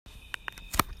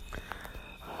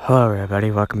Hello,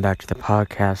 everybody. Welcome back to the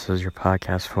podcast. This is your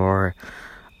podcast for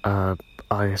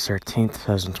August 13th,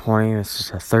 2020. This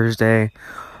is a Thursday.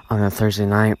 On a Thursday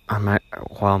night,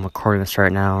 while I'm recording this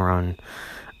right now, around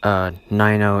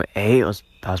 9:08. I was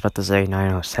about to say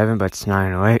 9:07, but it's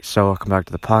 9:08. So welcome back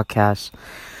to the podcast.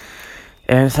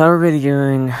 And it's how everybody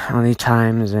doing on these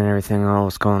times and everything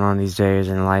else going on these days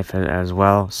in life as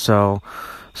well. So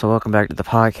welcome back to the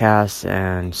podcast.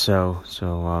 And so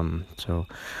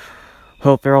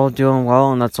hope you're all doing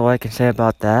well, and that's all I can say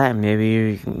about that. And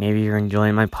maybe you're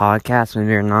enjoying my podcast.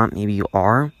 Maybe you're not. Maybe you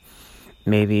are.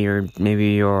 Maybe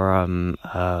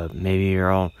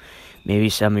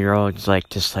some of you're all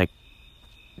just like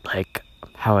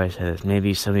how I say this.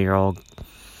 Maybe some of you're all,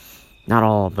 not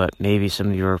all, but maybe some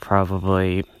of you are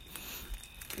probably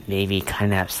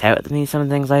kind of upset with me. Some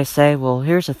things I say. Well,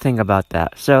 here's the thing about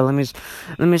that. So let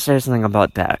me say something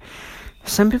about that.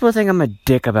 Some people think I'm a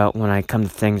dick about when I come to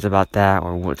things about that,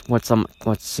 or what's going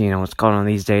on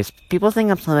these days. People think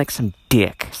I'm some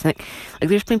dick. Some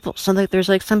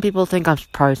people think I'm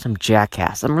probably some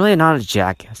jackass. I'm really not a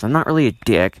jackass. I'm not really a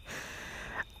dick.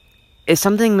 If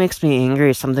something makes me angry,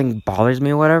 if something bothers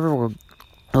me, or whatever, or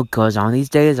what goes on these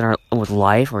days, with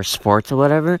life or sports or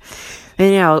whatever,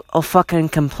 then I'll fucking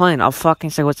complain. I'll fucking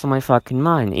say what's on my fucking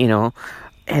mind.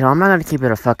 I'm not gonna keep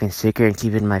it a fucking secret and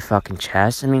keep it in my fucking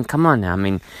chest. I mean, come on now. I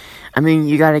mean,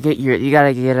 you gotta get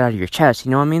it out of your chest.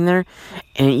 You know what I mean there?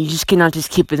 And you just cannot just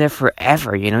keep it there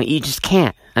forever. You just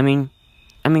can't. I mean,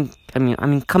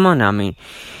 come on now. I mean,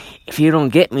 if you don't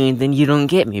get me, then you don't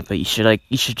get me. But you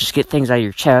should just get things out of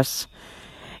your chest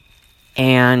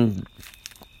and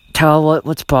tell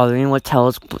what's bothering you. What's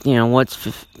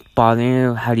bothering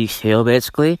you. How do you feel,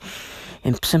 basically?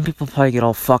 And some people probably get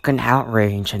all fucking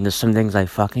outraged into some things I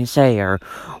fucking say or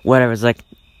whatever. It's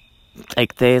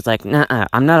nah,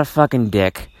 I'm not a fucking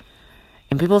dick.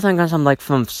 And people think I'm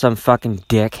from some fucking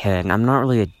dickhead. I'm not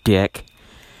really a dick.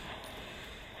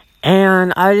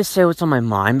 And I just say what's on my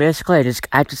mind, basically.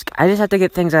 I just have to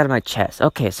get things out of my chest.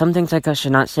 Okay, some things I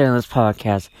should not say on this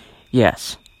podcast.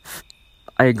 Yes,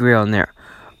 I agree on there.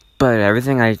 But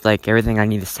everything I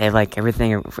need to say,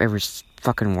 every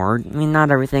fucking word. I mean,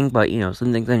 not everything, but,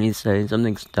 some things I need to say, some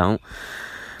things don't.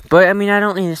 But, I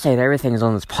don't need to say that everything is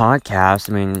on this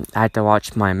podcast. I have to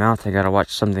watch my mouth. I gotta watch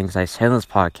some things I say on this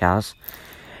podcast.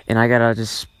 And I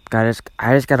just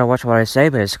gotta watch what I say,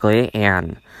 basically.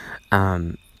 And,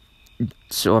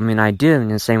 so, I do,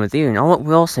 and the same with you. And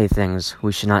we all say things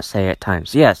we should not say at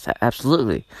times. Yes,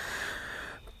 absolutely.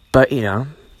 But,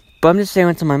 but I'm just saying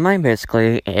what's on my mind,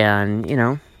 basically.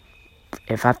 And,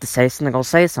 if I have to say something, I'll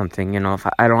say something. If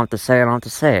I don't have to say it, I don't have to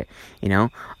say it.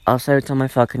 I'll say what's on my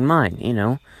fucking mind.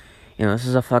 This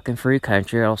is a fucking free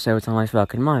country. I'll say what's on my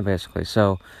fucking mind, basically.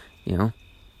 So, you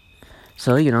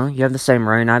have the same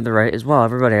right, and I have the right as well.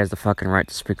 Everybody has the fucking right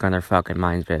to speak on their fucking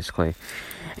minds, basically.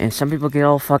 And some people get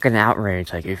all fucking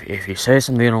outraged, if you say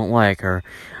something you don't like, or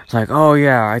it's oh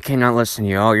yeah, I cannot listen to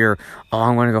you.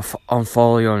 I'm gonna go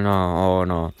unfollow you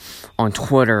on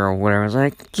Twitter or whatever. It's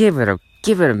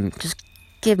just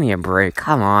give me a break.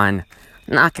 Come on,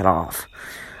 knock it off.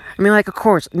 Of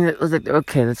course,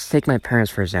 okay, let's take my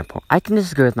parents, for example. I can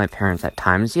disagree with my parents at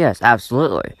times, yes,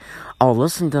 absolutely. I'll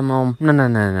listen to them,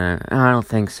 no, I don't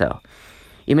think so.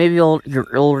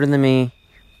 You're older than me.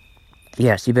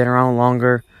 Yes, you've been around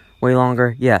way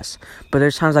longer, yes. But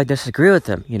there's times I disagree with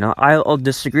them, I'll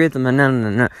disagree with them,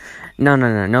 and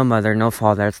no, mother, no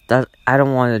father, I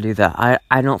don't want to do that.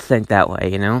 I don't think that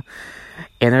way,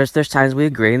 And there's times we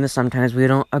agree, and sometimes we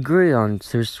don't agree on.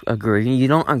 There's agree, you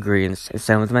don't agree, and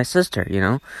same with my sister,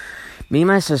 Me and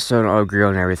my sister don't agree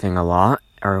on everything a lot,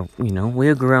 or, we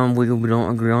agree on, we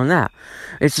don't agree on that.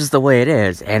 It's just the way it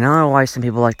is, and I don't know why some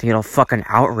people like to get all fucking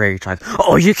outraged,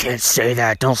 oh, you can't say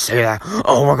that, don't say that,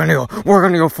 oh, we're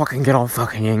gonna go fucking get all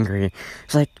fucking angry.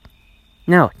 It's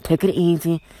no, take it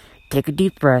easy, take a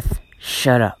deep breath,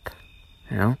 shut up,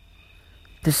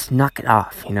 just knock it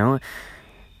off,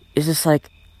 It's just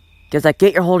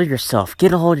get a hold of yourself.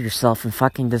 Get a hold of yourself and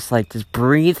fucking just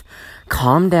breathe.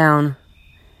 Calm down.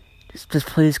 Just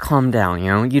please calm down,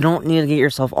 You don't need to get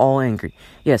yourself all angry.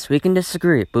 Yes, we can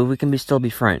disagree, but we can still be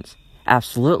friends.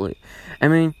 Absolutely.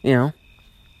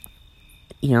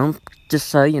 Just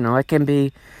so, I can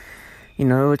be,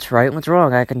 what's right and what's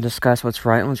wrong. I can discuss what's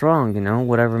right and what's wrong,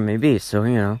 whatever it may be. So,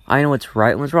 I know what's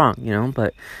right and what's wrong,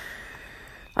 but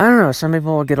I don't know, some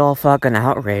people get all fucking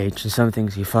outraged and some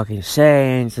things you fucking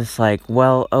say, and it's just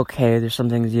well, okay, there's some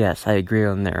things, yes, I agree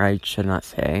on there, I should not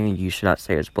say, and you should not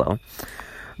say as well.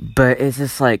 But it's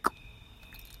just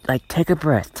take a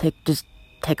breath,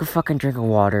 take a fucking drink of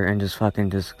water, and just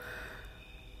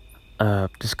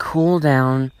just cool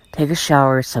down, take a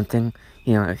shower or something.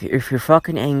 You know, if you're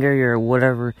fucking angry or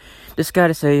whatever, just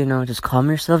gotta say, you know, just calm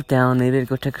yourself down. Maybe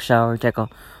go take a shower, take a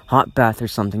hot bath or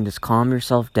something. Just calm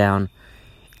yourself down.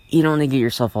 You don't need to get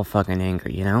yourself all fucking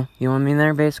angry, you know? You know what I mean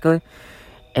there, basically?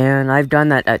 And I've done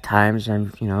that at times,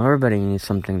 and, you know, everybody needs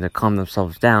something to calm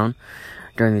themselves down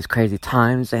during these crazy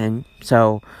times, and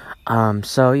so,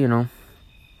 you know,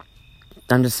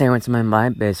 I'm just saying what's in my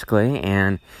mind, basically,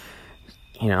 and,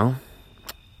 you know,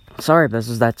 sorry,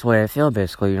 that's the way I feel,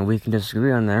 basically. You know, we can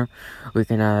disagree on there, we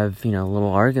can have, you know, a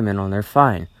little argument on there,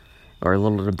 fine, or a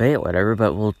little debate, whatever,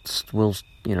 but we'll,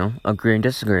 you know, agree and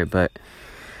disagree, but,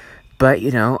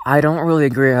 you know, I don't really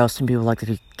agree how some people like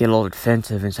to get a little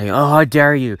defensive and say, oh, how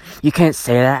dare you, you can't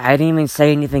say that, I didn't even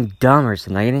say anything dumb or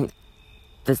something,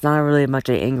 that's not really much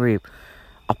of a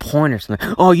point or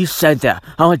something. Oh, you said that.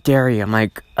 How dare you? I'm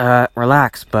like,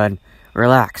 relax, bud.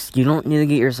 Relax. You don't need to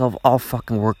get yourself all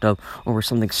fucking worked up over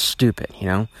something stupid, you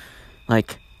know?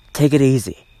 Like, take it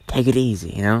easy. Take it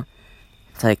easy, you know?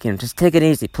 It's like, you know, just take it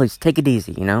easy. Please, take it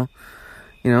easy, you know?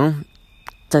 You know?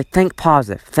 It's like, think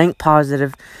positive. Think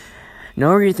positive.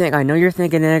 Know what you think. I know you're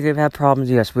thinking negative, have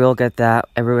problems. Yes, we all get that.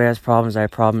 Everybody has problems. I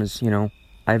have problems, you know?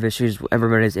 I have issues,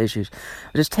 everybody has issues.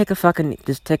 Just take a break,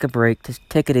 just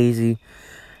take it easy,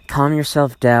 calm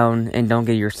yourself down, and don't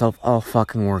get yourself all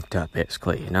fucking worked up,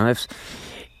 basically, you know?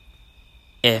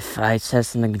 If I said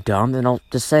something dumb, then I'll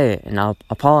just say it, and I'll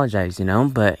apologize, you know?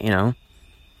 But, you know,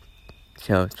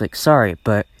 so it's like, sorry,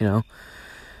 but, you know,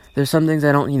 there's some things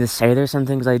I don't need to say, there's some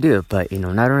things I do, but, you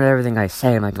know, not everything I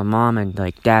say, like, my mom and,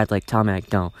 like, dad, like, tell me, like,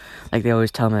 don't. Like, they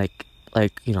always tell me,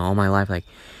 like, you know, all my life, like,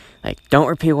 don't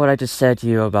repeat what I just said to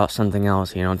you about something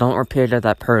else, you know, don't repeat it to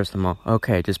that person. Well,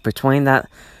 okay, just between that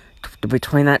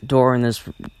door and this,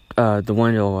 the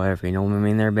window or whatever, you know what I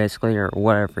mean there, basically, or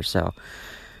whatever, so,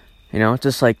 you know,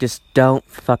 just don't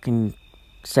fucking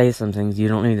say some things you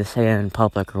don't need to say in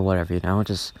public or whatever, you know,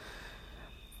 just,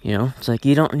 you know, it's like,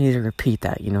 you don't need to repeat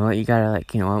that, you know, you gotta,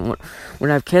 like, you know, when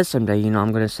I have kids someday, you know,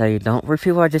 I'm gonna say, don't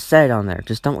repeat what I just said on there,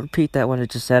 just don't repeat that what I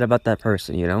just said about that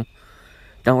person, you know?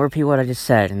 Don't repeat what I just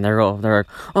said, and they're like,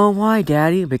 oh, why,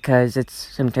 Daddy? Because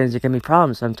sometimes it can be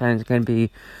problems, sometimes it can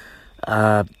be,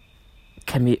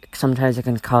 sometimes it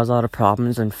can cause a lot of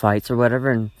problems and fights or whatever,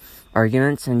 and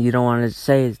arguments, and you don't want to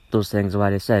say those things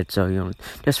what I said, so, you know,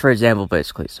 just for example,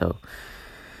 basically, so,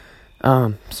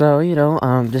 you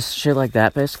know, just shit like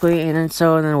that, basically, and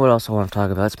then what else I want to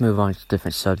talk about? Let's move on to a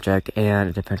different subject, and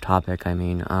a different topic, I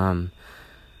mean,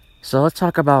 so I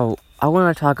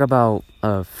want to talk about,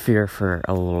 fear for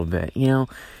a little bit, you know,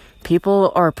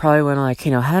 people are probably going to, like,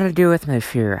 you know, how to deal with my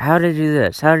fear, how to do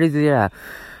this, how to do that,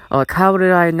 like, how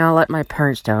did I not let my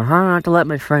parents down, how not to let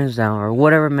my friends down, or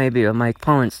whatever it may be, or my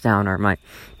opponents down, or my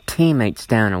teammates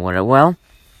down, or whatever. Well,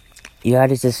 you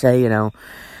gotta just say, you know,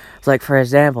 it's like, for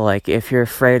example, like, if you're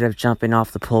afraid of jumping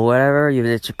off the pool, whatever,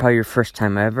 it's probably your first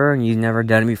time ever, and you've never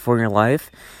done it before in your life.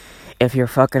 If you're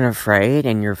fucking afraid,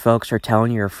 and your folks are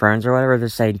telling your friends or whatever, they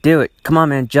say, do it, come on,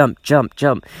 man, jump, jump,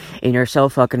 jump, and you're so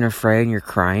fucking afraid, and you're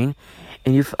crying,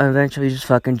 and you eventually just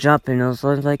fucking jump, and it's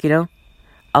like, you know,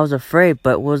 I was afraid,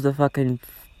 but why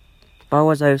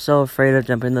was I so afraid of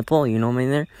jumping in the pool, you know what I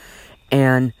mean there?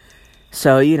 And,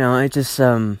 so, you know, it just,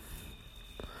 you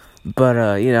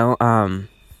know,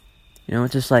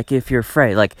 it's just like, if you're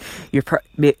afraid, like,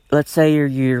 let's say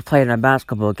you're playing a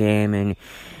basketball game, and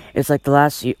it's like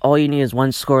all you need is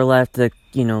one score left to,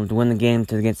 you know, to win the game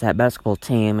against that basketball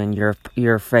team, and you're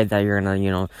afraid that you're gonna, you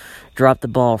know, drop the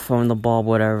ball, throw the ball,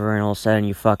 whatever, and all of a sudden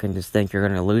you fucking just think you're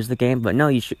gonna lose the game, but no,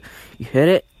 you hit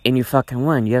it, and you fucking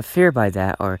win. You have fear by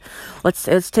that. Or, let's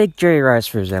take Jerry Rice,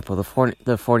 for example, the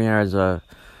 49ers,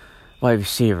 wide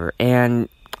receiver, and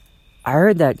I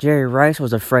heard that Jerry Rice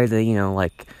was afraid that, you know,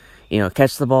 like, you know,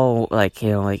 catch the ball, like,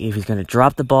 you know, like, if he's gonna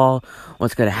drop the ball,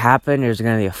 what's gonna happen, there's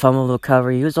gonna be a fumble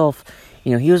recovery, he was all,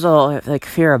 like,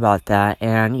 fear about that,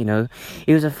 and, you know,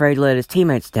 he was afraid to let his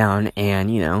teammates down, and,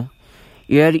 you know,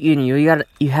 you have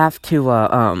to,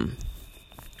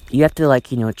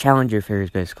 like, you know, challenge your fears,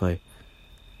 basically,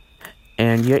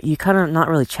 and you kind of not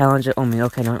really challenge it,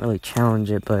 not really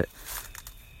challenge it, but,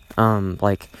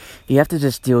 like, you have to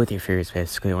just deal with your fears,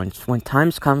 basically. When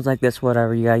times comes like this,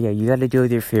 whatever, you gotta deal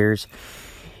with your fears.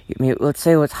 I mean, let's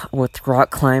say with rock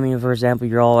climbing, for example,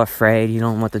 you're all afraid, you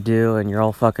don't know what to do, and you're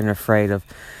all fucking afraid of,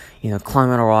 you know,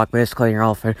 climbing a rock, basically, and you're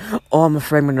all afraid, oh, I'm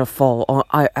afraid I'm gonna fall, oh,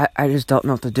 I just don't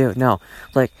know what to do. No,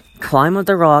 like, climb up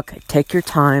the rock, take your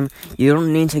time, you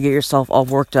don't need to get yourself all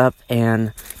worked up,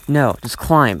 and, no, just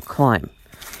climb,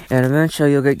 and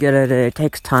eventually you'll get good at it. It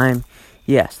takes time.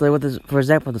 Yes, like for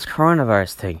example, this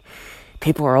coronavirus thing.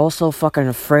 People are all so fucking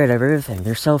afraid of everything.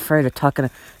 They're so afraid of talking.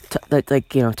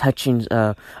 touching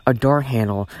a door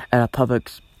handle at a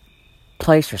public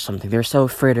place or something. They're so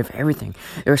afraid of everything.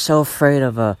 They're so afraid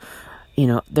of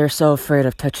they're so afraid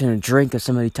of touching a drink if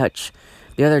somebody touch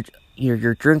the other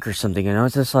your drink or something.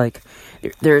 It's just like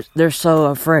they're so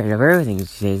afraid of everything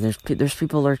these days. There's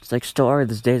people that are like still are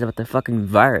these days about the fucking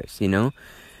virus.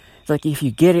 It's like if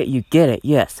you get it, you get it.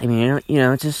 Yes, I mean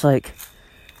it's just like.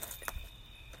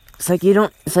 It's like you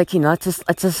don't. It's like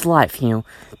it's just life.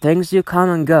 Things do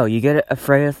come and go. You get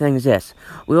afraid of things. Yes,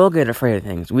 we all get afraid of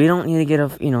things. We don't need to get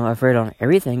afraid on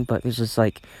everything. But it's just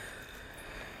like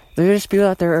there's just people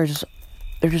out there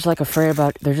they're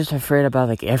just afraid about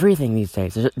like everything these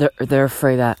days. They're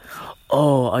afraid that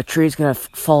a tree's gonna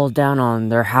fall down on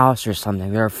their house or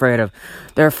something. They're afraid of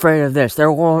this. They're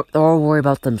all worried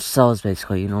about themselves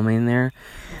basically. You know what I mean?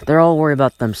 They're all worried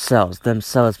about themselves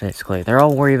basically. They're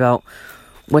all worried about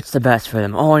what's the best for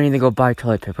them. I need to go buy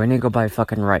toilet paper. I need to go buy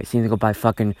fucking rice. I need to go buy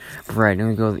fucking bread. I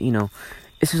need to go,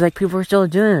 It's just like people are still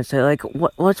doing it. So like,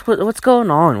 what's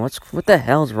going on? What the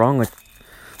hell's wrong with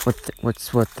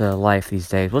the life these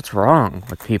days? What's wrong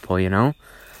with people?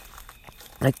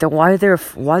 Like why are they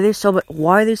so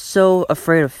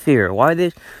afraid of fear?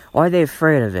 Why are they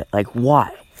afraid of it? Like why?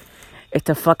 It's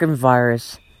a fucking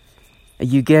virus.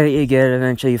 You get it.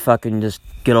 Eventually, you fucking just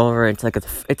get over it.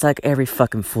 It's like every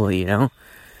fucking flu.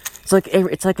 It's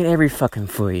like in every fucking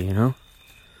flu,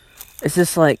 It's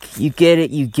just like, you get it.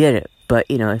 But,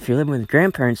 if you're living with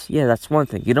grandparents, yeah, that's one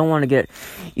thing. You don't want to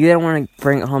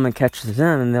bring it home and catch it to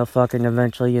them, and they'll fucking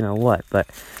eventually, what. But,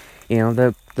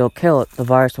 they'll kill it. The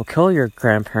virus will kill your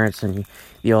grandparents and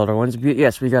the older ones.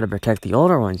 Yes, we gotta protect the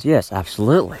older ones. Yes,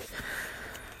 absolutely.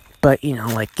 But,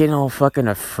 like, getting all fucking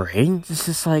afraid, it's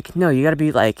just like, no, you gotta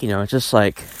be like, it's just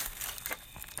like,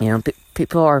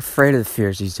 people are afraid of the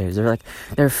fears these days. They're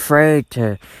afraid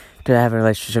to have a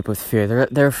relationship with fear.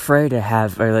 They're afraid to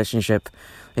have a relationship,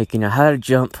 like, how to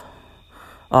jump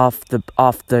off the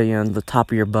the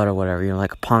top of your butt or whatever,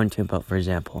 like a pontoon boat, for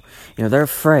example. They're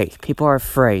afraid. People are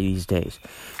afraid these days.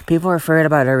 People are afraid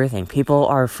about everything. People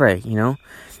are afraid,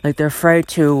 like they're afraid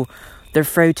to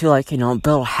like, build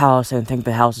a house and think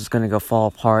the house is gonna go fall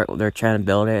apart while they're trying to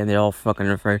build it, and they're all fucking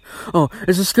afraid. Oh,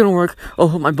 is this gonna work? Oh,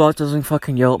 hope my boss doesn't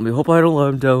fucking yell at me. Hope I don't let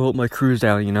him down. Hope my crew's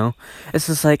down. It's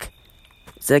just like,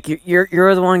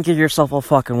 you're the one getting yourself all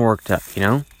fucking worked up.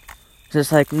 It's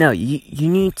just like, no, you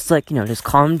need to like, just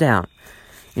calm down.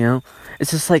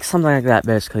 It's just like something like that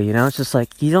basically. It's just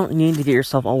like you don't need to get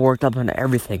yourself all worked up into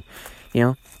everything.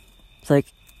 It's like.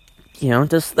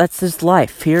 That's just life.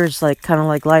 Fear is like kind of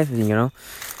like life,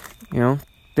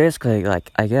 basically,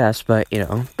 like, I guess, but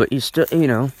but you still,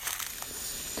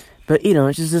 but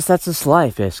it's just that's just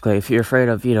life, basically. If you're afraid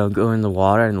of, going in the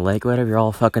water and the lake, or whatever, you're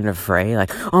all fucking afraid,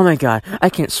 like, oh my god, I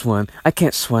can't swim,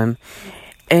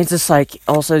 and it's just like,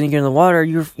 all of a sudden you get in the water,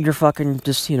 you're fucking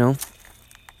just,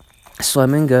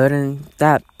 swimming good and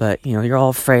that, but, you're all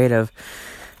afraid of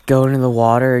going in the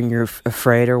water and you're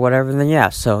afraid or whatever, then yeah,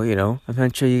 so,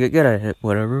 eventually you get good at it,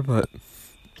 whatever, but,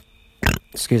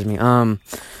 excuse me,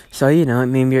 so,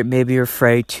 maybe you're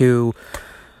afraid to,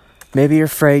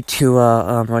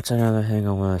 what's another thing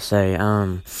I want to say,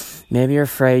 maybe you're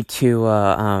afraid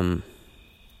to,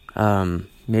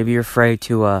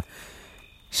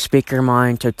 speak your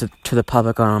mind to the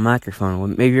public on a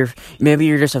microphone. Maybe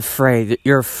you're just afraid,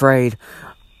 you're afraid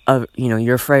of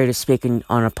speaking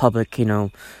on a public,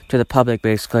 to the public,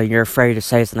 basically. You're afraid to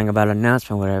say something about an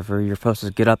announcement, whatever. You're supposed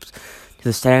to get up to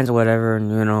the stands or whatever,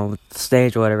 and, the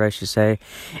stage or whatever I should say,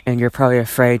 and you're probably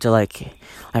afraid to, like,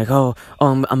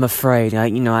 I'm afraid,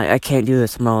 I can't do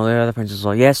this. And all the other principals are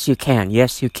like, yes, you can, you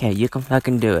can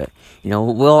fucking do it. We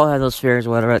all have those fears,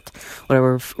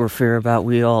 whatever we're fear about,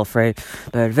 we all afraid,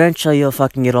 but eventually you'll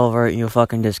fucking get over it, and you'll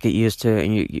fucking just get used to it,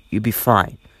 and you'll be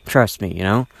fine. Trust me,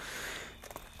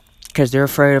 because they're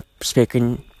afraid of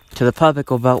speaking to the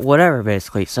public about whatever,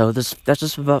 basically. So that's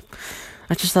just like,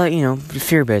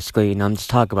 fear, basically, I'm just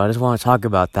talking about. I just want to talk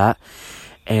about that.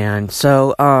 And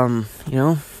so,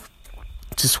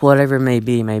 just whatever it may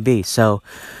be. So,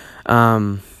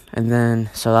 and then,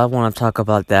 so I want to talk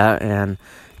about that, and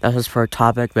that's just for a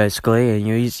topic, basically.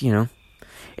 And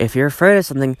if you're afraid of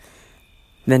something,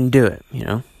 then do it,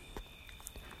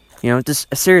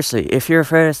 just seriously, if you're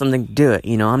afraid of something, do it.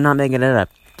 I'm not making it up.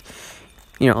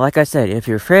 Like I said, if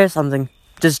you're afraid of something,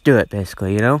 just do it,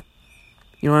 basically, You know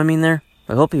what I mean there?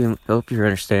 I hope you're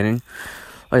understanding.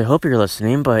 I hope you're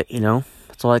listening, but,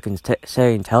 that's all I can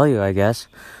say and tell you, I guess.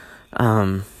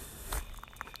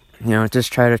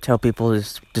 Just try to tell people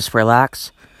just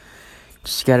relax.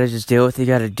 Just gotta just do what you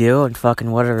gotta do and fucking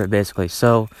whatever, basically.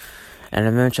 So, and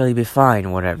eventually be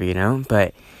fine, whatever,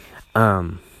 but,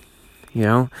 you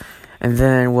know? And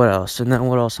then what else? And then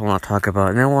what else I want to talk about?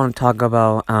 And then I want to talk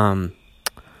about,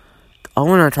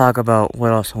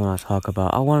 what else I want to talk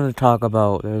about? I want to talk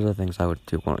about, there's other things I would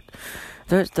do want.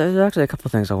 There's actually a couple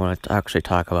things I want to actually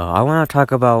talk about. I want to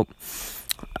talk about,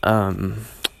 God,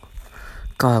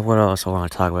 what else I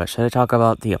want to talk about? Should I talk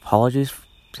about the apologies?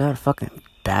 Is that fucking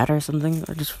bad or something?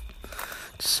 I just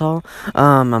saw,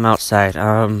 I'm outside,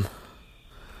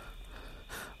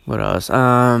 what else?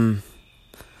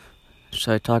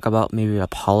 Should I talk about maybe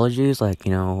apologies? Like,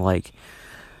 I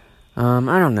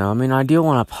don't know. I mean, I do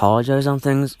want to apologize on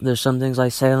things. There's some things I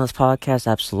say on this podcast,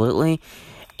 absolutely.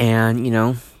 And,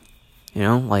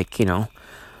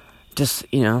 just,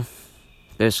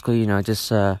 basically,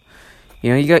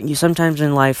 you sometimes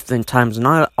in life, then times,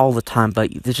 not all the time, but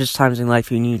there's just times in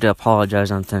life you need to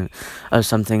apologize on some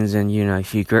things, and,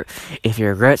 if you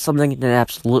regret something, then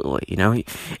absolutely,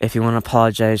 if you want to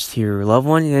apologize to your loved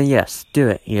one, then yes, do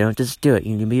it, just do it.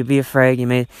 You may be afraid, you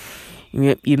may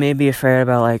be afraid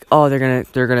about, like, oh,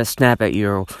 they're gonna snap at you,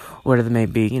 or whatever it may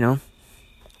be,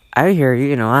 I hear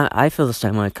you, I feel the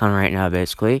same way kind of right now,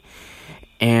 basically,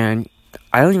 and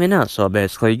I don't even know, so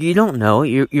basically, you don't know,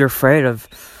 you're afraid of,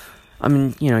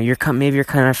 you're kind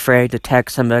of afraid to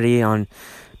text somebody on,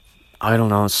 I don't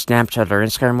know, Snapchat or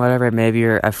Instagram, whatever. Maybe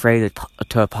you're afraid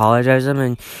to apologize to them,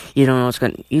 and you don't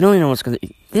even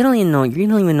know what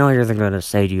they're gonna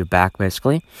say to you back.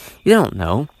 Basically, you don't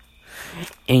know,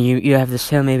 and you have this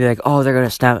feeling maybe like, oh, they're gonna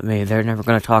snap at me, they're never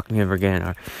gonna talk to me ever again,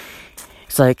 or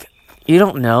it's like you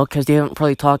don't know because you haven't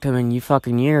probably talked to them in you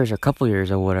fucking years or a couple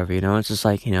years or whatever. It's just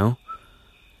like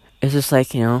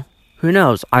who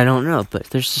knows? I don't know, but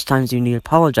there's just times you need to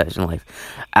apologize in life.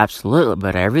 Absolutely,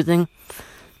 but everything,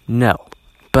 no.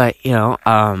 But, it's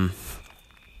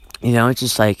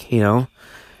just like,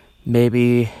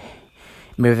 maybe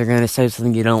they're gonna say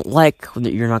something you don't like,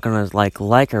 that you're not gonna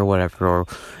like or whatever, or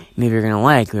maybe you're gonna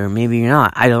like, or maybe you're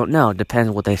not. I don't know. Depends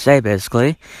on what they say,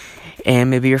 basically. And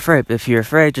maybe you're afraid. But if you're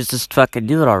afraid, just fucking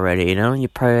do it already, You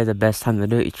probably have the best time to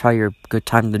do it. You try your good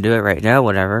time to do it right now,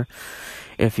 whatever.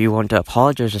 If you want to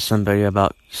apologize to somebody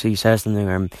about, you said something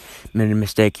or made a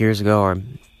mistake years ago or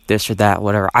this or that,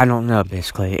 whatever, I don't know,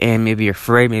 basically. And maybe you're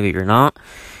afraid, maybe you're not.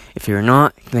 If you're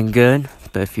not, then good.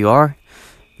 But if you are,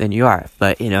 then you are.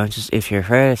 But, just if you're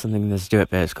afraid of something, just do it,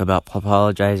 basically, about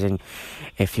apologizing.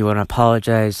 If you want to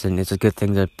apologize, then it's a good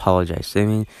thing to apologize. I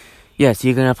mean, yes,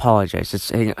 you can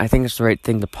apologize. I think it's the right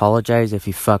thing to apologize if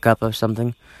you fuck up or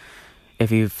something.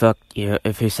 If you say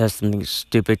something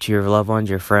stupid to your loved ones,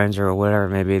 your friends, or whatever,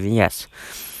 maybe, then yes.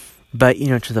 But,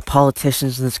 to the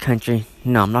politicians in this country,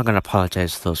 no, I'm not going to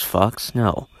apologize to those fucks,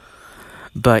 no.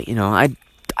 But, I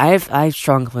have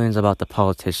strong feelings about the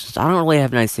politicians. I don't really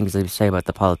have nice things to say about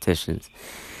the politicians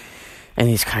in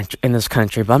this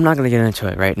country, but I'm not going to get into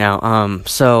it right now.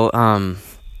 So then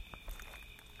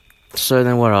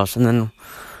what else? And then,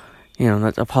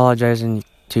 apologizing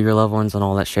to your loved ones and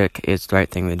all that shit is the right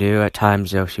thing to do. At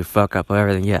times, if you fuck up or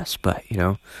everything, yes, but,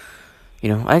 I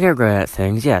get regret at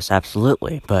things, yes,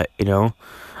 absolutely, but, I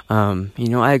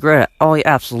regret it, oh, yeah,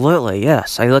 absolutely,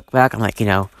 yes, I look back, I'm like,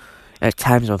 at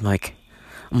times I'm like,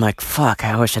 fuck,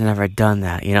 I wish I never done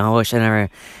that, I wish I never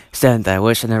said that, I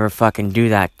wish I never fucking do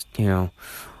that, to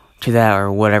that, or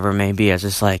whatever it may be. It's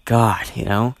just like, God,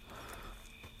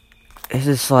 it's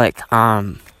just like,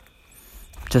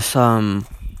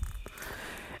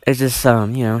 it's just,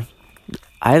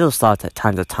 I had those thoughts at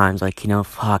times, like,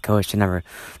 fuck, I wish I never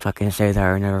fucking say that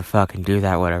or never fucking do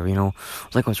that, whatever,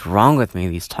 It's like, what's wrong with me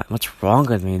these times? What's wrong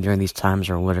with me during these times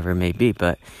or whatever it may be?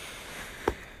 But,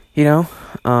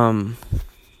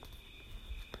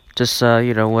 just,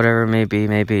 whatever it may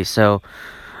be. So,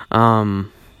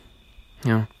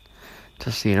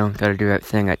 just, gotta do that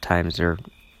thing at times or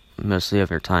mostly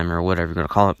of your time or whatever you're gonna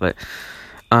call it. But,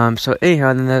 so anyhow,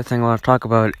 another thing I want to talk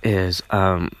about is,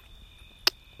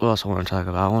 what else I want to talk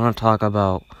about? I want to talk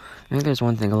about, I think there's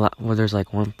one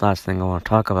last thing I want to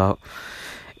talk about,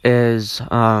 is,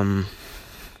 I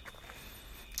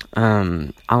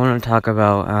want to talk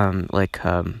about,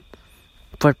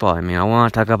 football. I mean, I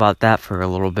want to talk about that for a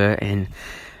little bit, and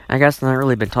I guess I haven't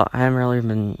really been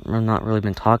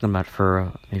talking about it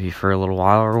for, maybe for a little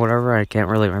while or whatever. I can't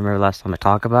really remember the last time I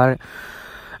talked about it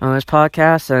on this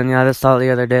podcast, and I just thought the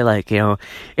other day,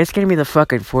 it's gonna be the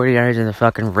fucking 49ers and the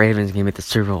fucking Ravens gonna be the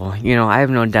Super Bowl. I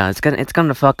have no doubt it's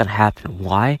gonna fucking happen.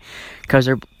 Why? Because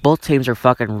both teams are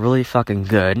fucking really fucking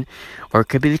good, or it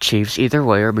could be the Chiefs, either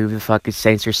way, or maybe the fucking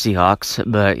Saints or Seahawks,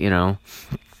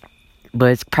 but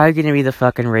it's probably gonna be the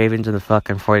fucking Ravens and the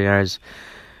fucking 49ers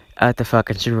at the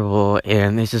fucking Super Bowl,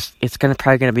 and it's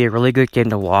probably gonna be a really good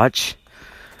game to watch.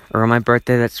 or on my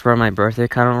birthday. That's where my birthday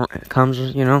kind of comes,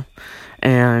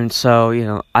 And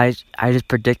so, I just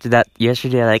predicted that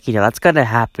yesterday, that's gonna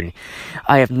happen.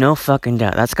 I have no fucking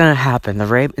doubt. That's gonna happen.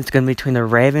 It's gonna be between the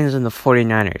Ravens and the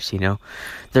 49ers,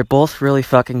 They're both really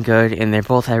fucking good, and they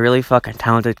both have really fucking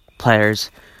talented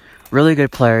players. Really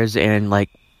good players, and, the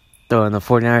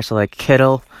 49ers, so,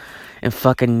 Kittle and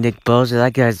fucking Nick Bosa.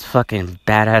 That guy's a fucking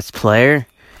badass player.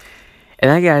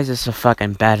 And that guy's just a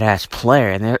fucking badass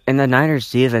player. And the Niners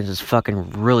defense is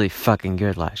fucking really fucking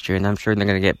good last year. And I'm sure they're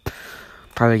gonna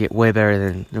probably get way better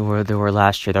than they were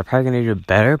last year. They're probably gonna do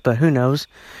better, but who knows?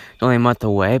 It's only a month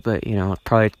away, but it'll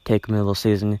probably take them a little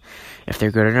season if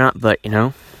they're good or not. But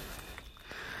the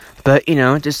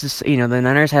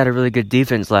Niners had a really good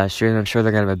defense last year, and I'm sure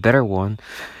they're gonna have a better one.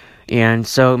 And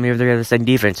so maybe they're gonna have the same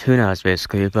defense. Who knows,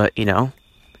 basically? But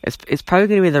it's probably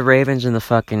gonna be the Ravens and the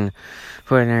fucking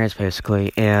 49ers,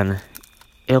 basically, and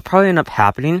it'll probably end up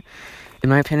happening. In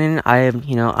my opinion, I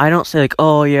don't say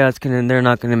oh yeah, they're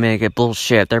not gonna make it.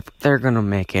 Bullshit. They're gonna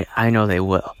make it. I know they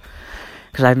will,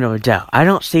 because I have no doubt. I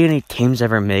don't see any teams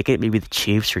ever make it. Maybe the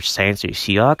Chiefs or Saints or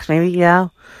Seahawks, maybe, yeah.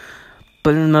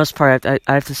 But in the most part, I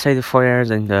have to say the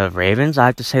 49ers and the Ravens. I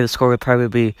have to say the score would probably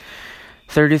be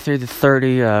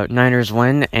 33-30. Niners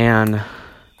win, and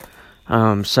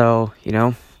so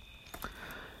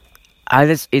I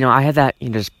just I had that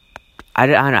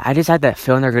I just had that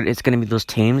feeling it's gonna be those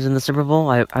teams in the Super Bowl.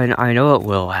 I know it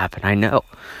will happen. I know,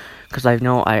 because I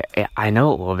know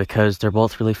it will, because they're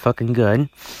both really fucking good.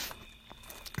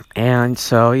 And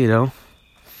so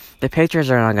the Patriots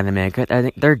are not gonna make it. I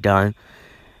think they're done.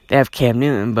 They have Cam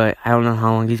Newton, but I don't know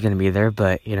how long he's gonna be there.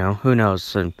 But who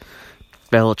knows? And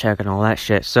Belichick and all that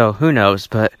shit. So who knows?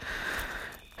 But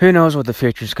who knows what the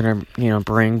future's gonna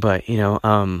bring? But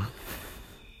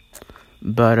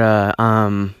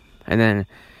and then,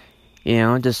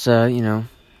 I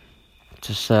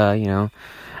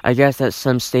guess that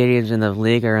some stadiums in the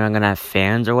league are not gonna have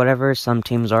fans or whatever. Some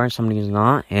teams are, some teams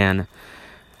not, and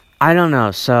I don't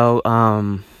know. So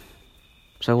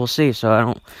we'll see.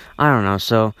 So I don't know.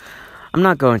 So I'm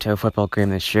not going to a football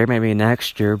game this year. Maybe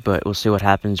next year, but we'll see what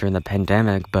happens during the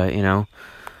pandemic. But shit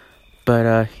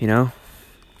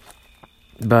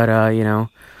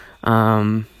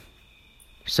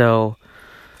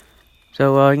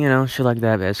like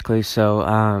that, basically. So,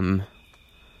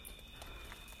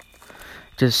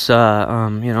 let's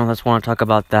want to talk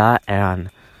about that, and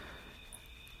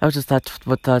that's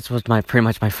what pretty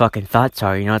much my fucking thoughts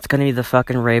are. It's gonna be the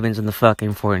fucking Ravens and the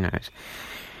fucking 49ers.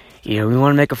 We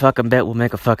want to make a fucking bet, we'll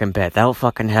make a fucking bet. That'll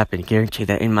fucking happen, guarantee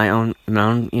that. In my own, my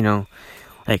own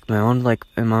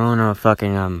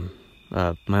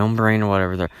brain or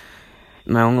whatever.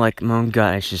 My own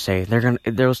gut, I should say.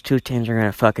 Those two teams are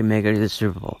gonna fucking make it to the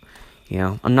Super Bowl.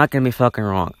 I'm not gonna be fucking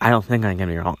wrong. I don't think I'm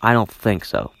gonna be wrong. I don't think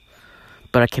so.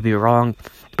 But I could be wrong,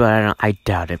 but I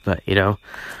doubt it, but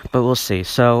we'll see.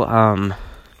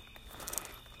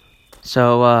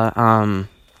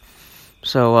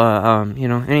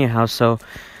 Anyhow, so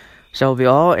it'll be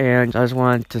all, and I just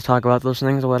wanted to talk about those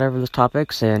things or whatever, those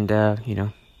topics, and,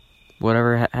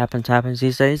 whatever happens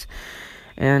these days.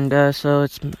 And, so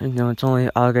it's only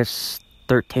August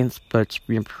 13th, but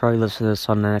you probably listen to this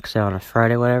on the next day on a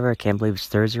Friday, whatever. I can't believe it's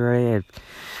Thursday already.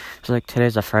 It's like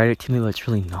today's a Friday to me, but it's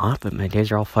really not, but my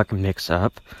days are all fucking mixed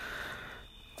up.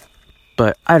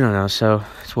 But I don't know, so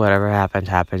it's whatever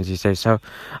happens these days. So,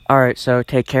 alright, so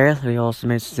take care. You all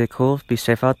stay cool, be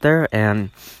safe out there, and,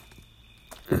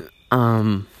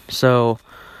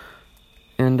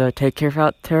 take care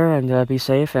out there, and, be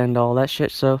safe, and all that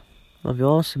shit. So, love you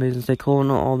all, stay cool,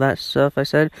 and all that stuff I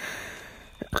said.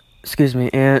 Excuse me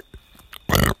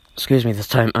this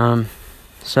time. Alright,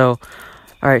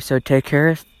 so take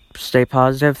care, stay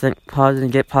positive, think positive,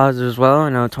 and get positive as well. I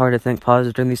know it's hard to think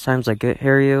positive during these times,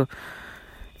 hear you.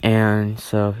 And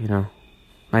so,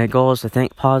 my goal is to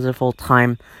think positive full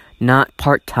time, not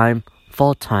part time,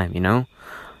 full time,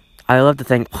 I love to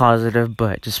think positive,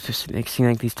 but just it seems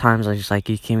like these times I just you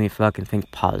can't even fucking think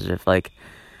positive,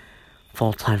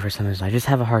 full time for some reason. I just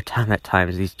have a hard time at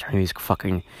times during these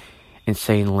fucking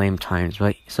insane lame times.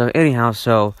 But so anyhow,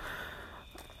 so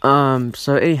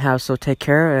take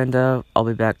care, and I'll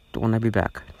be back when I be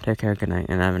back. Take care, good night,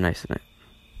 and have a nice night.